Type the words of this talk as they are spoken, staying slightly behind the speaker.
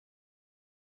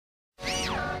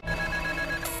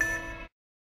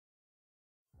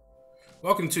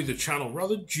Welcome to the channel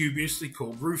rather dubiously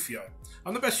called Rufioh.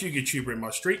 I'm the best Yu-Gi-Oh tuber in my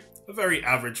street, a very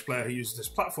average player who uses this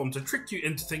platform to trick you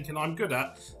into thinking I'm good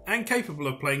at and capable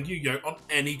of playing Yu-Gi-Oh on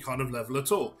any kind of level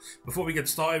at all. Before we get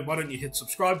started, why don't you hit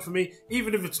subscribe for me,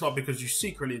 even if it's not because you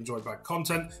secretly enjoy bad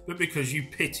content, but because you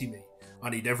pity me. I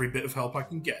need every bit of help I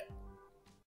can get.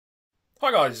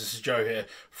 Hi guys, this is Joe here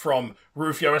from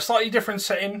Rufioh, a slightly different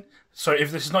setting, so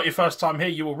if this is not your first time here,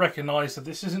 you will recognise that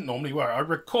this isn't normally where I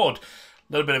record.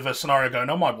 A little bit of a scenario going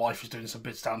on, my wife is doing some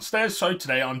bits downstairs, so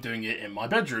today I'm doing it in my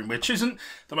bedroom, which isn't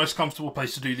the most comfortable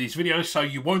place to do these videos, so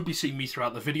you won't be seeing me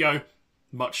throughout the video,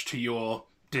 much to your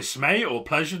dismay or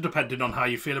pleasure, depending on how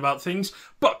you feel about things.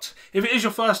 But if it is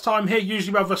your first time here,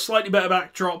 usually we have a slightly better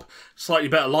backdrop, slightly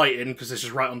better lighting, because this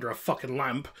is right under a fucking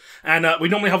lamp, and we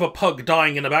normally have a pug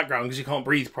dying in the background because he can't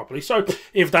breathe properly. So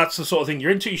if that's the sort of thing you're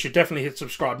into, you should definitely hit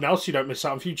subscribe now so you don't miss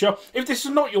out in future. If this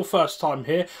is not your first time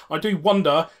here, I do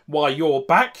wonder why you're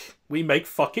back. We make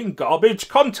fucking garbage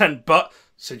content, but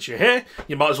since you're here,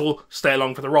 you might as well stay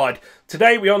along for the ride.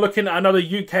 Today we are looking at another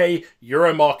UK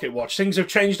Euro market watch. Things have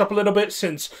changed up a little bit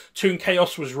since Toon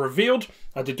Chaos was revealed.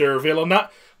 I did do a reveal on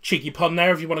that. Cheeky pun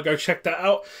there if you want to go check that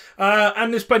out.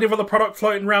 And there's plenty of other product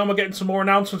floating around. We're getting some more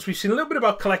announcements. We've seen a little bit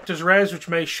about collector's rares, which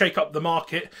may shake up the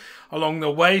market along the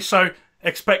way. So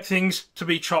expect things to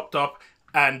be chopped up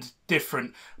and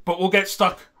different. But we'll get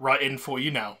stuck right in for you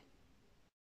now.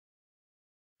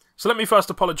 So let me first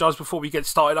apologise before we get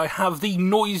started. I have the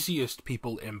noisiest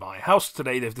people in my house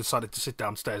today. They've decided to sit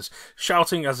downstairs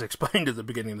shouting, as explained at the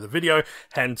beginning of the video,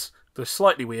 hence the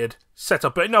slightly weird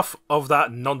setup. But enough of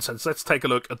that nonsense. Let's take a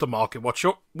look at the market, what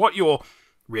you're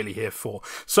really here for.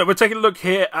 So we're taking a look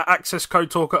here at Access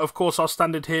Code Talker. Of course, our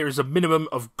standard here is a minimum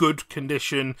of good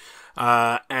condition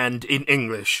and in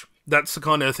English. That's the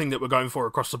kind of thing that we're going for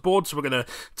across the board. So we're going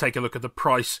to take a look at the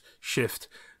price shift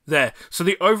there. So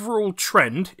the overall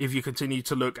trend, if you continue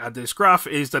to look at this graph,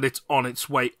 is that it's on its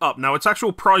way up. Now, its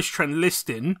actual price trend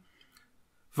listing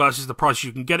versus the price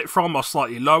you can get it from are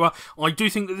slightly lower. I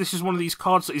do think that this is one of these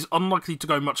cards that is unlikely to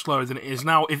go much lower than it is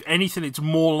now. If anything, it's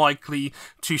more likely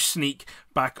to sneak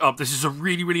back up. This is a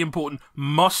really, really important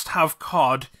must-have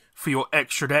card for your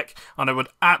extra deck, and I would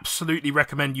absolutely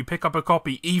recommend you pick up a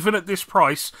copy, even at this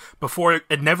price, before it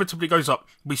inevitably goes up.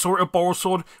 We saw it at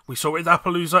Borrelsword, we saw it at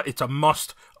Appaloosa. It's a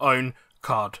must-own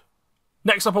card.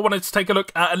 Next up, I wanted to take a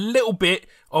look at a little bit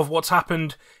of what's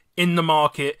happened in the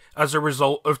market as a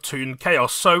result of Toon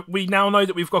Chaos. So we now know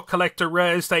that we've got collector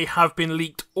rares. They have been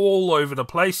leaked all over the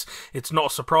place. It's not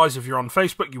a surprise if you're on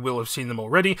Facebook, you will have seen them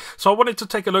already. So I wanted to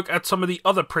take a look at some of the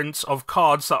other prints of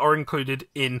cards that are included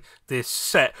in this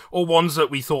set, or ones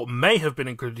that we thought may have been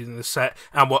included in the set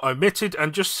and were omitted,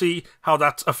 and just see how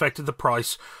that's affected the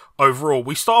price overall.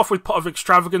 We start off with Pot of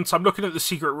Extravagance. I'm looking at the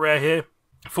secret rare here.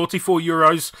 44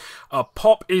 euros.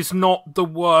 Pop is not the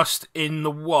worst in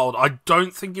the world. I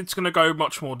don't think it's going to go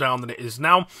much more down than it is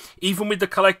now. Even with the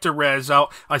collector rares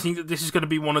out, I think that this is going to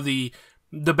be one of the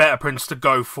better prints to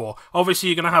go for. Obviously,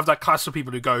 you're going to have that class of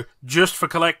people who go just for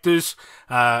collectors,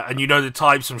 and you know the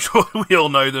types, I'm sure we all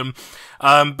know them.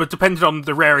 But depending on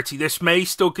the rarity, this may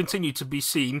still continue to be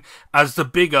seen as the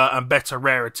bigger and better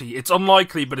rarity. It's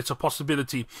unlikely, but it's a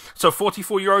possibility. So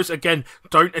 44 euros, again,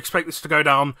 don't expect this to go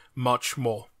down much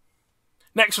more.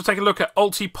 Next, we'll take a look at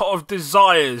Ulti Pot of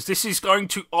Desires. This is going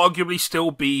to arguably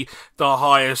still be the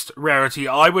highest rarity.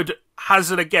 I would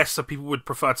hazard a guess that people would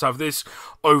prefer to have this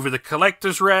over the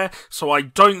collector's rare, so I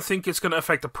don't think it's going to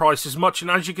affect the price as much.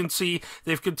 And as you can see,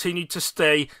 they've continued to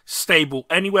stay stable.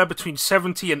 Anywhere between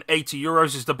 70 and 80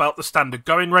 euros is about the standard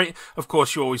going rate. Of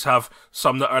course, you always have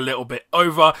some that are a little bit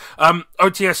over.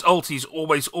 OTS ultis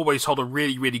always hold a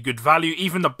really, really good value.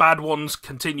 Even the bad ones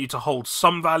continue to hold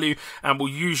some value and will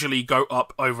usually go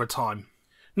up over time.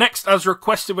 Next, as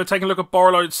requested, we're taking a look at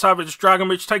Borrowload Savage Dragon,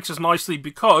 which takes us nicely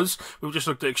because we've just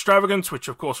looked at Extravagance, which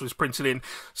of course was printed in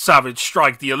Savage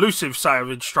Strike, the elusive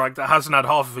Savage Strike that hasn't had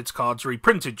half of its cards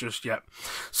reprinted just yet.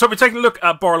 So we're taking a look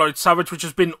at Borrowload Savage, which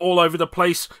has been all over the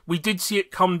place. We did see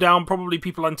it come down, probably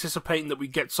people anticipating that we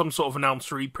get some sort of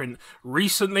announced reprint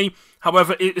recently.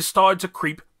 However, it has started to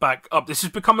creep back up. This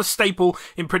has become a staple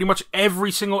in pretty much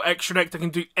every single extra deck that can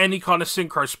do any kind of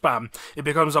synchro spam. It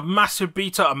becomes a massive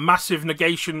beater, a massive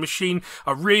negation machine,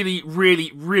 a really,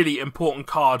 really, really important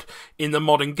card in the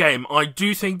modern game. I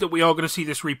do think that we are going to see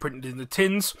this reprinted in the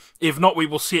tins. If not, we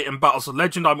will see it in Battles of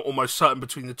Legend. I'm almost certain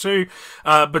between the two.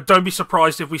 But don't be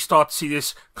surprised if we start to see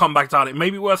this come back down. It may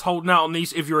be worth holding out on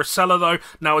these. If you're a seller, though,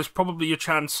 now is probably your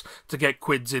chance to get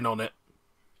quids in on it.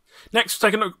 Next,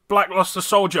 taking a look at Blackluster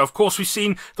Soldier. Of course, we've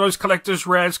seen those collector's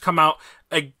rares come out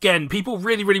again. People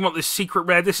really, really want this secret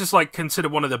rare. This is like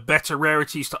considered one of the better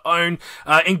rarities to own.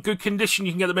 In good condition,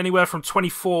 you can get them anywhere from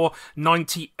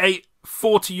 €24.98.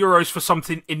 €40 for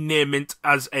something in near mint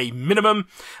as a minimum.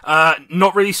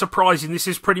 Not really surprising. This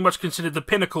is pretty much considered the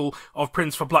pinnacle of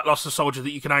prints for Blackluster Soldier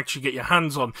that you can actually get your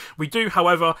hands on. We do,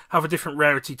 however, have a different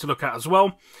rarity to look at as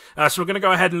well. So we're going to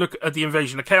go ahead and look at the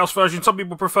Invasion of Chaos version. Some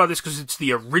people prefer this because it's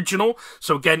the original.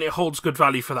 So again, it holds good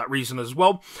value for that reason as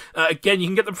well. Again, you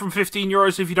can get them from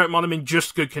 €15 if you don't mind them in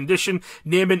just good condition.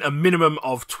 Near mint, a minimum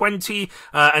of 20.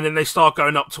 And then they start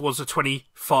going up towards the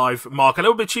 25 mark. A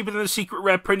little bit cheaper than the secret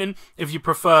rare printing, if you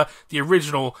prefer the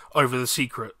original over the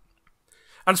secret.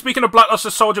 And speaking of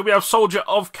Blackluster Soldier, we have Soldier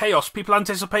of Chaos. People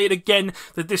anticipated again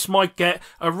that this might get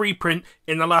a reprint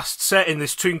in the last set, in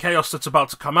this Toon Chaos that's about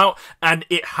to come out, and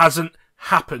it hasn't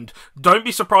happened. Don't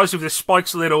be surprised if this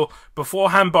spikes a little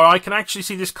beforehand, but I can actually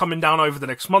see this coming down over the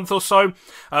next month or so,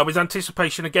 with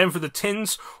anticipation again for the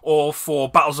tins or for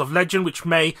Battles of Legend, which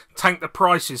may tank the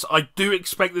prices. I do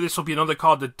expect that this will be another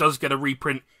card that does get a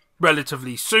reprint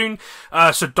relatively soon,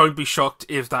 so don't be shocked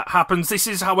if that happens. This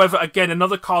is, however, again,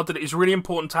 another card that is really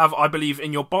important to have, I believe,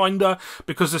 in your binder,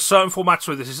 because there's certain formats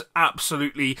where this is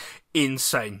absolutely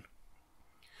insane.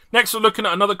 Next, we're looking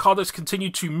at another card that's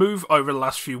continued to move over the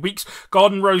last few weeks.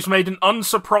 Garden Rose Maiden,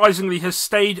 unsurprisingly, has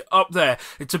stayed up there.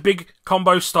 It's a big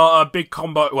combo starter,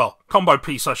 combo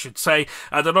piece, I should say,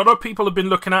 that a lot of people have been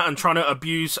looking at and trying to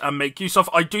abuse and make use of.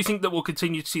 I do think that we'll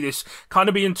continue to see this kind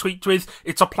of being tweaked with.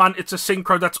 It's a plant, it's a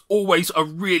synchro. That's always a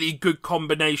really good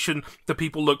combination that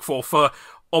people look for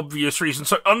obvious reasons.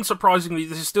 So unsurprisingly,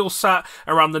 this is still sat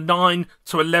around the €9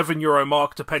 to €11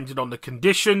 mark, depending on the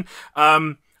condition.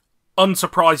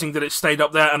 Unsurprising that it stayed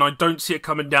up there, and I don't see it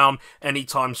coming down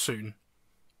anytime soon.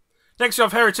 Next, we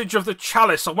have Heritage of the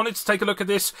Chalice. I wanted to take a look at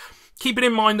this, keeping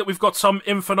in mind that we've got some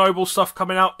Infonoble stuff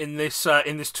coming out in this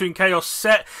Toon Chaos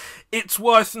set. It's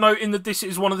worth noting that this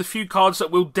is one of the few cards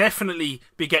that will definitely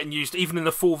be getting used, even in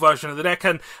the full version of the deck.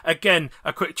 And again,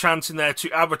 a quick chance in there to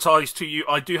advertise to you.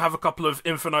 I do have a couple of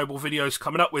Infonoble videos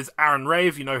coming up with Aaron Ray,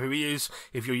 if you know who he is.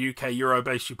 If you're UK Euro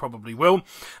based, you probably will.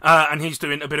 And he's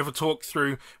doing a bit of a talk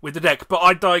through with the deck. But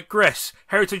I digress.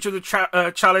 Heritage of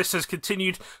the Chalice has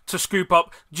continued to scoop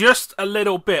up just a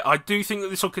little bit. I do think that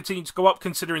this will continue to go up,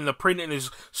 considering the printing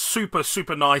is super,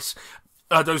 super nice.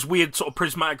 Those weird sort of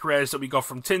prismatic rares that we got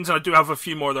from tins, and I do have a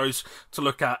few more of those to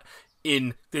look at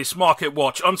in this market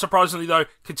watch. Unsurprisingly, though,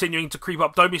 continuing to creep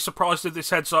up. Don't be surprised if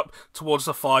this heads up towards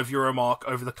the €5 mark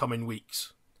over the coming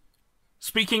weeks.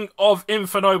 Speaking of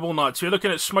Infonoble Knights, we're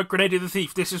looking at Smoke Grenade the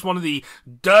Thief. This is one of the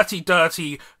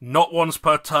dirty, not once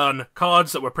per turn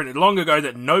cards that were printed long ago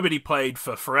that nobody played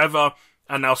for forever.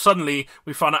 And now suddenly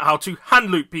we find out how to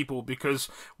hand loot people because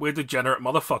we're degenerate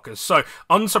motherfuckers. So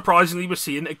unsurprisingly, we're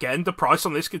seeing again the price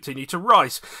on this continue to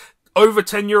rise. Over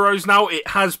 €10 now. It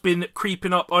has been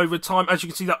creeping up over time. As you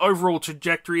can see, that overall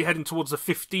trajectory heading towards the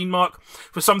 15 mark.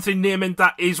 For something near mint,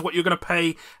 that is what you're going to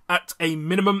pay at a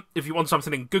minimum. If you want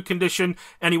something in good condition,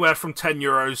 anywhere from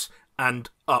 €10 and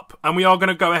up. And we are going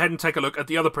to go ahead and take a look at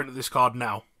the other print of this card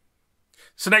now.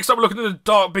 So next up, we're looking at the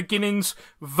Dark Beginnings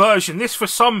version. This, for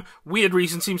some weird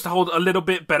reason, seems to hold a little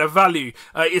bit better value.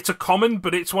 It's a common,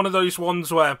 but it's one of those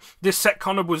ones where this set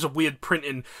kind of was a weird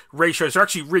printing ratios. They're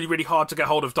actually really, really hard to get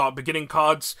hold of Dark Beginning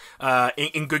cards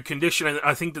in good condition, and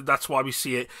I think that that's why we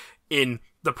see it in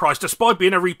the price. Despite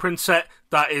being a reprint set,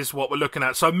 that is what we're looking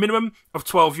at. So a minimum of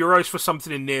 €12 for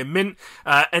something in near mint,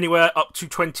 anywhere up to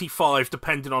 25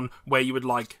 depending on where you would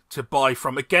like to buy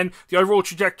from. Again, the overall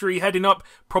trajectory heading up,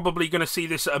 probably going to see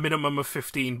this at a minimum of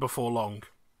 15 before long.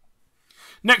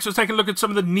 Next, let's take a look at some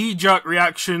of the knee-jerk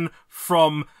reaction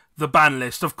from the ban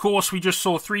list. Of course, we just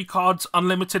saw 3 cards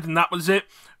unlimited and that was it.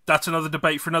 That's another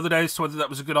debate for another day as to whether that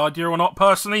was a good idea or not.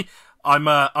 Personally, I'm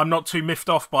not too miffed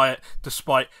off by it,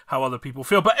 despite how other people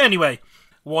feel. But anyway,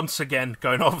 once again,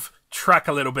 going off track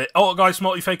a little bit. Altergeist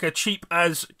Multifaker, cheap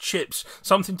as chips.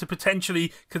 Something to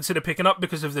potentially consider picking up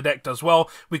because if the deck does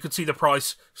well, we could see the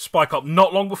price spike up.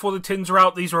 Not long before the tins are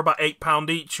out, these are about £8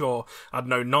 each, or I don't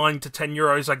know, €9 to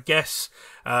 €10, I guess.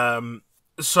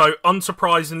 So,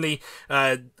 unsurprisingly,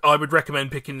 I would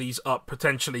recommend picking these up,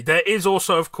 potentially. There is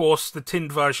also, of course, the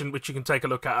tinned version, which you can take a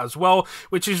look at as well,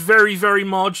 which is very, very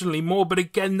marginally more, but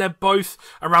again, they're both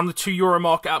around the €2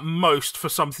 mark at most for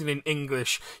something in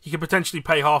English. You can potentially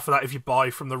pay half of that if you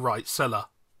buy from the right seller.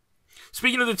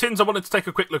 Speaking of the tins, I wanted to take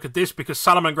a quick look at this because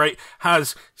Salamangreat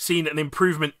has seen an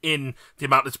improvement in the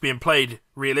amount that's being played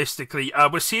realistically.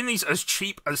 We're seeing these as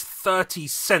cheap as 30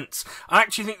 cents. I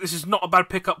actually think this is not a bad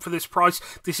pickup for this price.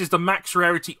 This is the max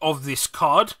rarity of this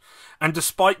card, and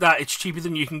despite that, it's cheaper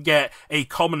than you can get a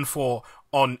common for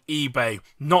on eBay.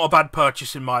 Not a bad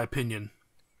purchase in my opinion.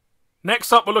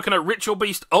 Next up, we're looking at Ritual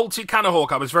Beast Ulti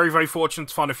Cannahawk. I was very, very fortunate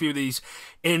to find a few of these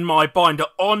in my binder.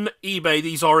 On eBay,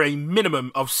 these are a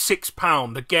minimum of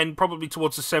 £6. Again, probably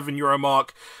towards the €7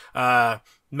 mark,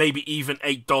 maybe even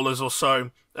 $8 or so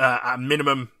at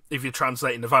minimum, if you're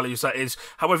translating the values, that is.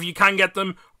 However, you can get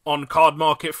them on Card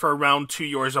Market for around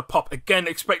 €2 a pop. Again,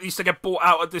 expect these to get bought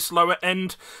out at this lower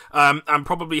end and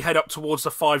probably head up towards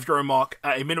the €5 mark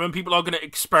at a minimum. People are going to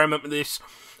experiment with this.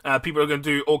 People are going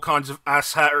to do all kinds of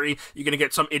ass hattery. You're going to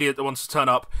get some idiot that wants to turn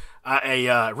up at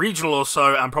a regional or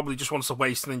so and probably just wants to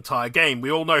waste an entire game.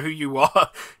 We all know who you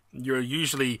are. You're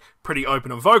usually pretty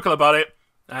open and vocal about it.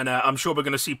 And I'm sure we're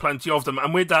going to see plenty of them.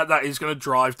 And with that, that is going to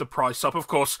drive the price up. Of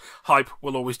course, hype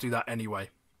will always do that anyway.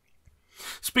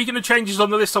 Speaking of changes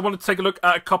on the list, I wanted to take a look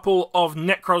at a couple of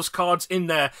Nekroz cards in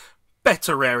there.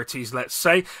 Better rarities, let's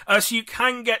say. So you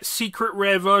can get secret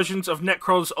rare versions of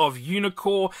Nekroz of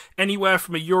Unicore, anywhere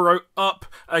from €1 up.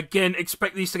 Again,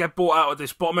 expect these to get bought out at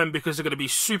this bottom end because they're going to be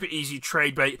super easy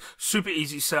trade bait, super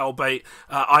easy sell bait.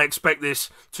 I expect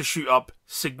this to shoot up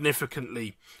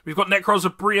significantly. We've got Nekroz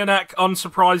of Brionac,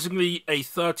 unsurprisingly a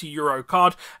 €30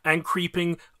 card, and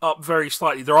creeping up very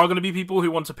slightly. There are going to be people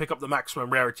who want to pick up the maximum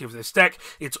rarity of this deck.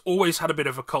 It's always had a bit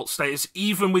of a cult status.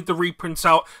 Even with the reprints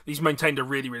out, these maintained a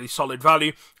really, really solid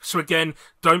value. So again,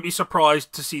 don't be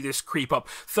surprised to see this creep up.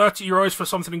 €30 for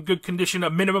something in good condition, a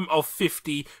minimum of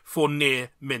 50 for near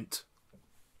mint.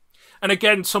 And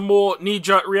again, some more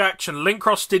knee-jerk reaction.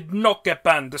 Linkross did not get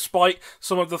banned, despite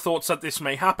some of the thoughts that this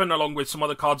may happen, along with some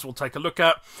other cards we'll take a look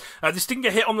at. This didn't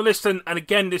get hit on the list, and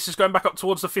again, this is going back up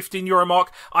towards the €15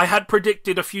 mark. I had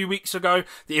predicted a few weeks ago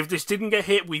that if this didn't get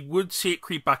hit, we would see it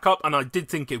creep back up, and I did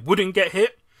think it wouldn't get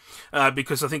hit.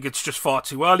 Because I think it's just far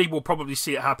too early. We'll probably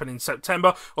see it happen in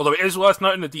September, although it is worth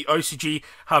noting that the OCG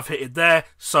have hit it there,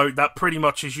 so that pretty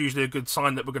much is usually a good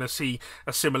sign that we're going to see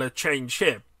a similar change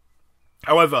here.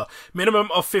 However,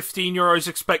 minimum of €15,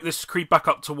 expect this to creep back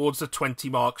up towards the 20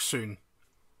 mark soon.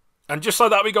 And just like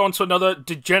that, we go on to another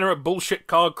degenerate bullshit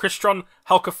card, Crystron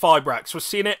Halka-Fibrax. We're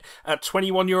seeing it at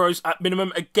 €21 at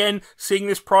minimum. Again, seeing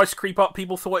this price creep up,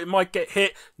 people thought it might get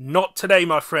hit. Not today,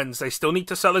 my friends. They still need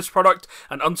to sell this product,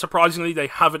 and unsurprisingly, they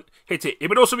haven't hit it. It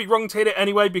would also be wrong to hit it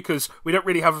anyway, because we don't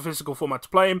really have a physical format to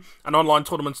play in, and online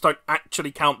tournaments don't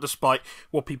actually count despite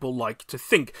what people like to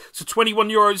think. So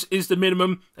 €21 is the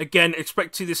minimum. Again,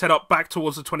 expect to see this head up back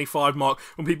towards the 25 mark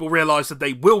when people realise that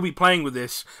they will be playing with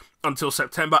this until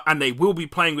September, and they will be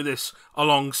playing with this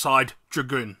alongside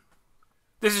Dragoon.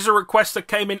 This is a request that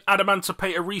came in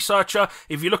Adamantipator Researcher.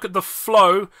 If you look at the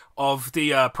flow of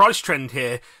the price trend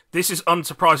here, this is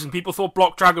unsurprising. People thought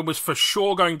Block Dragon was for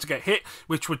sure going to get hit,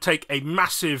 which would take a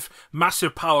massive,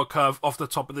 massive power curve off the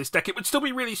top of this deck. It would still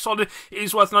be really solid. It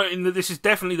is worth noting that this is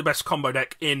definitely the best combo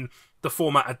deck in the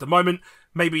format at the moment.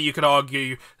 Maybe you could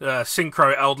argue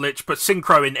Synchro Eldritch, but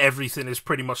Synchro in everything is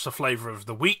pretty much the flavour of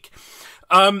the week.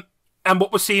 And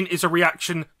what we're seeing is a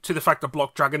reaction to the fact that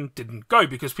Block Dragon didn't go,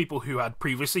 because people who had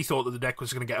previously thought that the deck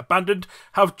was going to get abandoned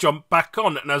have jumped back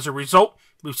on, and as a result,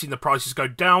 we've seen the prices go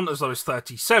down as low as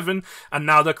 37, and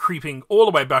now they're creeping all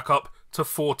the way back up to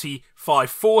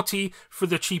 45.40 for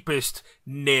the cheapest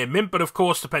near mint. But of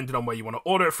course, depending on where you want to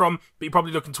order it from, but you're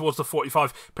probably looking towards the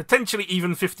 45, potentially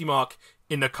even 50 mark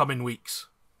in the coming weeks.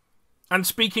 And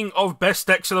speaking of best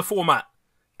decks of the format,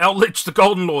 Eldritch the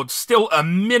Golden Lord, still a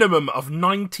minimum of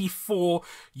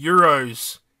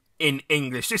 €94 in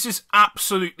English. This is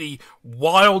absolutely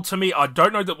wild to me. I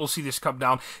don't know that we'll see this come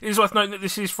down. It is worth noting that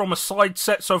this is from a side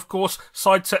set, so of course,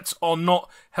 side sets are not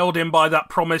held in by that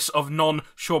promise of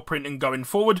non-short printing going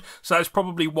forward, so that's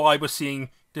probably why we're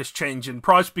seeing this change in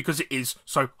price, because it is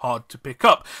so hard to pick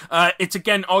up. It's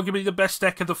again arguably the best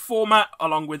deck of the format,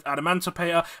 along with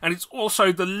Adamantipator, and it's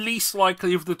also the least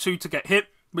likely of the two to get hit,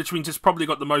 which means it's probably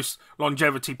got the most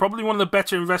longevity. Probably one of the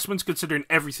better investments, considering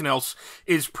everything else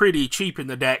is pretty cheap in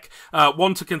the deck.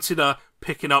 One to consider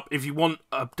picking up if you want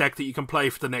a deck that you can play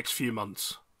for the next few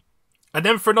months. And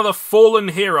then for another Fallen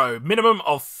Hero, minimum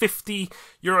of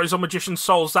 €50 on Magician's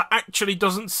Souls. That actually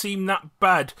doesn't seem that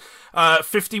bad.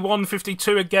 51,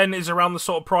 52 again is around the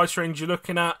sort of price range you're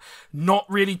looking at. Not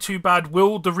really too bad.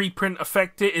 Will the reprint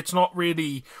affect it? It's not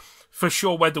really for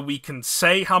sure whether we can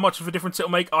say how much of a difference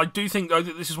it'll make. I do think, though,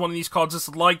 that this is one of these cards that's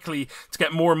likely to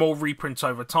get more and more reprints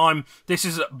over time. This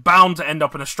is bound to end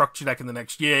up in a structure deck in the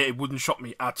next year. It wouldn't shock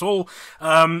me at all.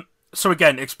 So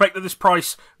again, expect that this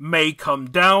price may come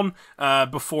down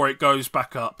before it goes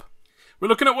back up. We're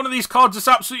looking at one of these cards that's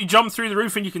absolutely jumped through the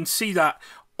roof, and you can see that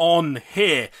on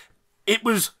here. It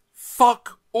was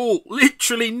fuck all,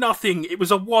 literally nothing. It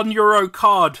was a €1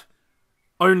 card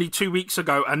only 2 weeks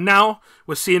ago, and now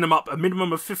we're seeing them up a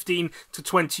minimum of 15 to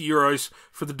 20 euros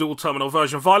for the dual terminal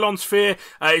version. Vylon Sphere,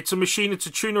 it's a machine, it's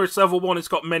a tuner, it's level 1, it's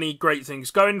got many great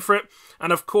things going for it,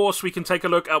 and of course we can take a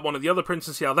look at one of the other prints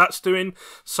and see how that's doing.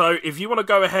 So if you want to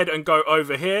go ahead and go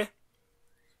over here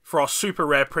for our super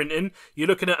rare printing, you're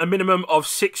looking at a minimum of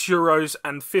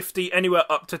 €6.50, anywhere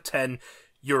up to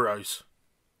 €10.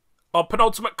 Our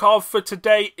penultimate card for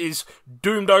today is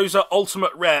Doomdozer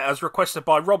Ultimate Rare, as requested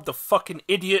by Rob the fucking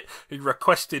idiot, who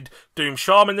requested Doom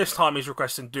Shaman. This time he's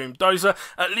requesting Doomdozer.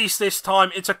 At least this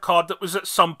time it's a card that was at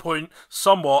some point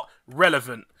somewhat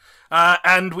relevant.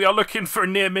 And we are looking for a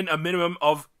near mint, a minimum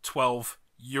of €12.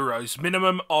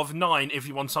 Minimum of 9 if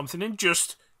you want something in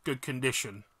just good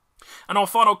condition. And our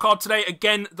final card today,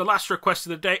 again, the last request of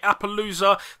the day,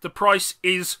 Appaloosa. The price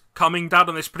is coming down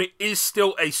on this, but it is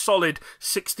still a solid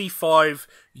 €65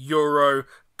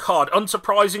 card.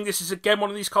 Unsurprising, this is again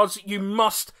one of these cards that you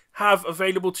must have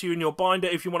available to you in your binder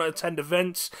if you want to attend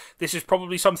events. This is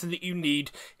probably something that you need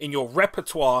in your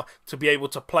repertoire to be able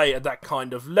to play at that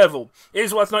kind of level. It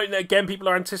is worth noting that, again, people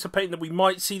are anticipating that we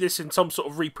might see this in some sort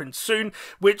of reprint soon,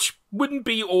 which wouldn't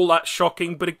be all that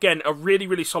shocking, but again, a really,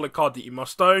 really solid card that you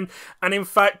must own. And in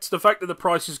fact, the fact that the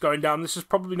price is going down, this is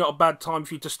probably not a bad time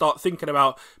for you to start thinking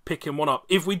about picking one up.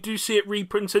 If we do see it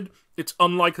reprinted, it's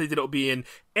unlikely that it'll be in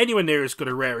anywhere near as good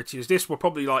a rarity as this. We're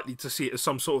probably likely to see it as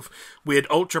some sort of weird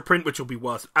ultra print, which will be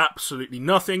worth absolutely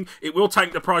nothing. It will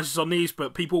tank the prices on these,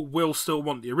 but people will still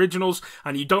want the originals,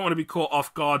 and you don't want to be caught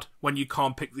off guard when you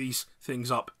can't pick these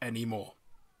things up anymore.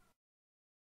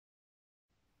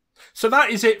 So that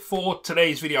is it for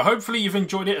today's video. Hopefully you've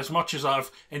enjoyed it as much as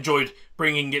I've enjoyed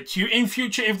bringing it to you. In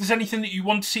future, if there's anything that you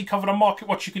want to see covered on Market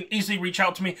Watch, you can easily reach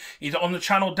out to me, either on the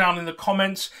channel, down in the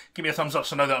comments. Give me a thumbs up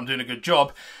so I know that I'm doing a good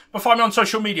job. But find me on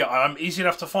social media. I'm easy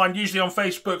enough to find, usually on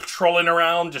Facebook, trolling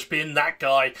around, just being that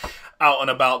guy out and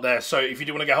about there. So if you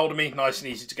do want to get hold of me, nice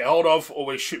and easy to get hold of.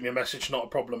 Always shoot me a message, not a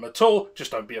problem at all.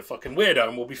 Just don't be a fucking weirdo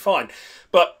and we'll be fine.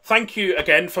 But thank you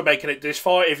again for making it this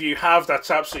far. If you have, that's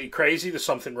absolutely crazy. There's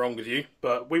something wrong with you,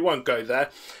 but we won't go there.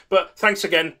 But thanks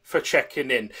again for checking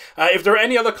in. If there are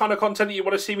any other kind of content that you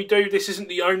want to see me do, this isn't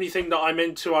the only thing that I'm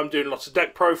into. I'm doing lots of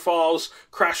deck profiles,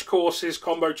 crash courses,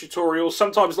 combo tutorials,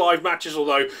 sometimes live matches,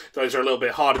 although those are a little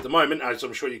bit hard at the moment, as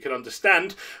I'm sure you can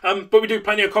understand. But we do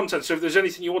plenty of content, so if there's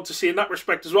anything you want to see in that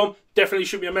respect as well, definitely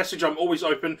shoot me a message. I'm always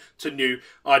open to new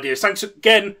ideas. Thanks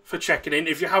again for checking in.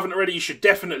 If you haven't already, you should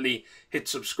definitely hit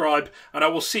subscribe, and I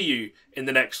will see you in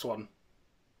the next one.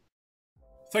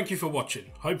 Thank you for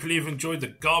watching. Hopefully you've enjoyed the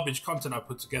garbage content I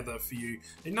put together for you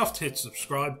enough to hit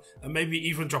subscribe and maybe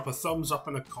even drop a thumbs up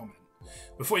and a comment.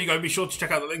 Before you go, be sure to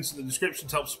check out the links in the description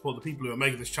to help support the people who are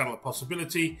making this channel a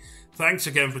possibility. Thanks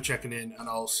again for checking in, and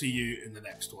I'll see you in the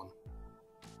next one.